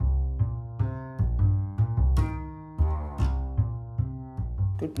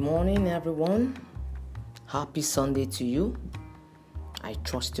Good morning, everyone. Happy Sunday to you. I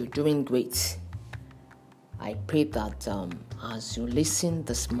trust you're doing great. I pray that as you listen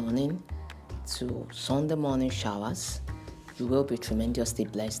this morning to Sunday morning showers, you will be tremendously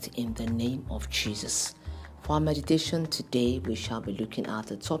blessed in the name of Jesus. For our meditation today, we shall be looking at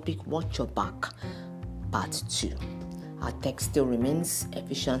the topic, Watch Your Back, Part 2. Our text still remains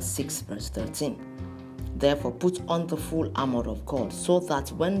Ephesians 6 verse 13. Therefore, put on the full armor of God, so that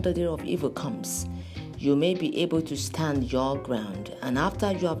when the day of evil comes, you may be able to stand your ground, and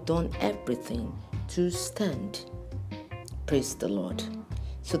after you have done everything, to stand. Praise the Lord.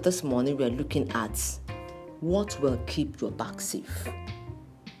 So this morning we are looking at what will keep your back safe.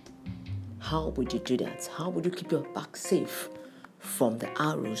 How would you do that? How would you keep your back safe from the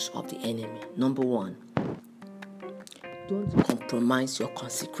arrows of the enemy? Number one, don't compromise your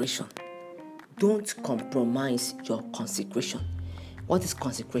consecration. Don't compromise your consecration. What is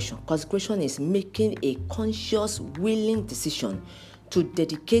consecration? Consecration is making a conscious, willing decision to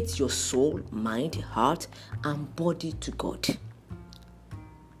dedicate your soul, mind, heart, and body to God.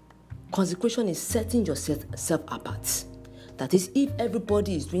 Consecration is setting yourself apart. That is, if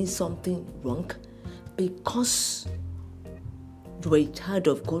everybody is doing something wrong, because you are a child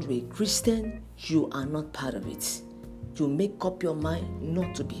of God, you are a Christian, you are not part of it. You make up your mind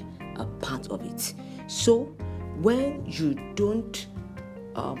not to be a part of it. So when you don't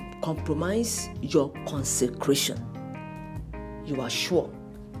compromise your consecration, you are sure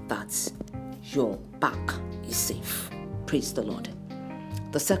that your back is safe. Praise the Lord.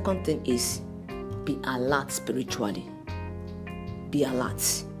 The second thing is be alert spiritually. Be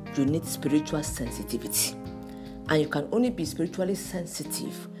alert. You need spiritual sensitivity. And you can only be spiritually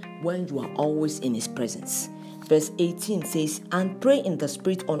sensitive when you are always in His presence. Verse 18 says, and pray in the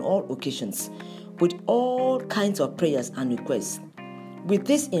Spirit on all occasions, with all kinds of prayers and requests. With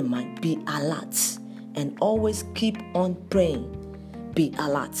this in mind, be alert and always keep on praying. Be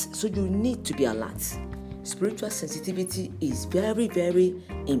alert. So you need to be alert. Spiritual sensitivity is very, very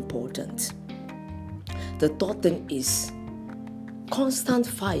important. The third thing is constant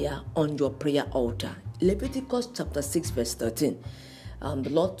fire on your prayer altar. Leviticus chapter 6 verse 13.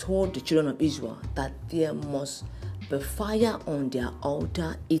 The Lord told the children of Israel that there must be fire on their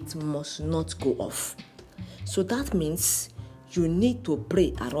altar. It must not go off. So that means you need to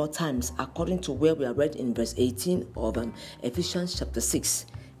pray at all times according to where we are read in verse 18 of Ephesians chapter 6.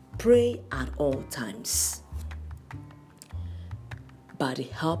 Pray at all times by the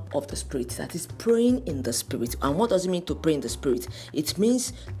help of the Spirit. That is praying in the Spirit. And what does it mean to pray in the Spirit? It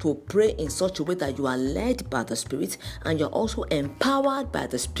means to pray in such a way that you are led by the Spirit and you're also empowered by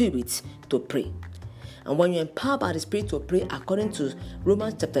the Spirit to pray. And when you're empowered by the Spirit to pray, according to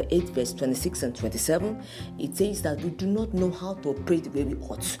Romans chapter 8 verse 26 and 27, it says that we do not know how to pray the way we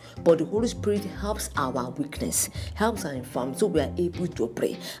ought, but the Holy Spirit helps our weakness, helps our infirmity, so we are able to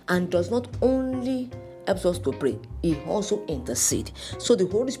pray. And does not only helps us to pray, He also intercedes. So the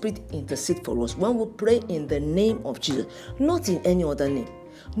Holy Spirit intercedes for us when we pray in the name of Jesus, not in any other name,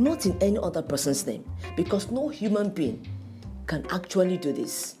 not in any other person's name, because no human being can actually do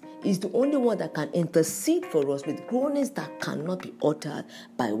this. He's the only one that can intercede for us with groanings that cannot be uttered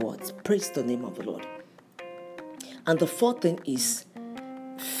by words. Praise the name of the Lord. And the fourth thing is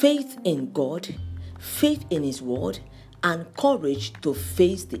faith in God, faith in His word, and courage to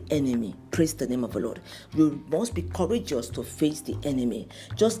face the enemy. Praise the name of the Lord. You must be courageous to face the enemy,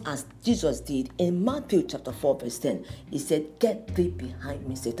 just as Jesus did in Matthew chapter 4 verse 10. He said, get thee behind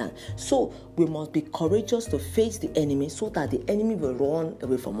me, Satan. So we must be courageous to face the enemy so that the enemy will run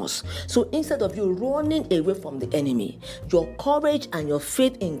away from us. So instead of you running away from the enemy, your courage and your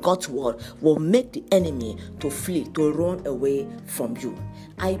faith in God's word will make the enemy to flee, to run away from you.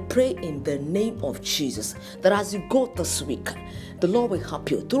 I pray in the name of Jesus that as you go this week, the Lord will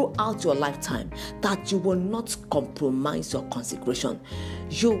help you throughout your lifetime, that you will not compromise your consecration.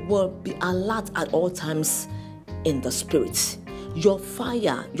 You will be alert at all times in the Spirit. Your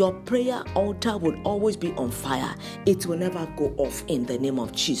fire, your prayer altar will always be on fire. It will never go off in the name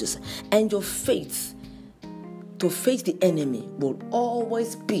of Jesus. And your faith to face the enemy will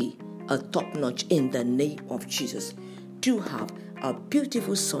always be a top notch in the name of Jesus. Do have a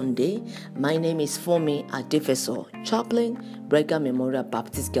beautiful Sunday. My name is Fomi Adefeso, Chaplain, Brega Memorial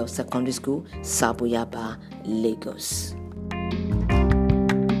Baptist Girls Secondary School, Sabuyaba, Lagos.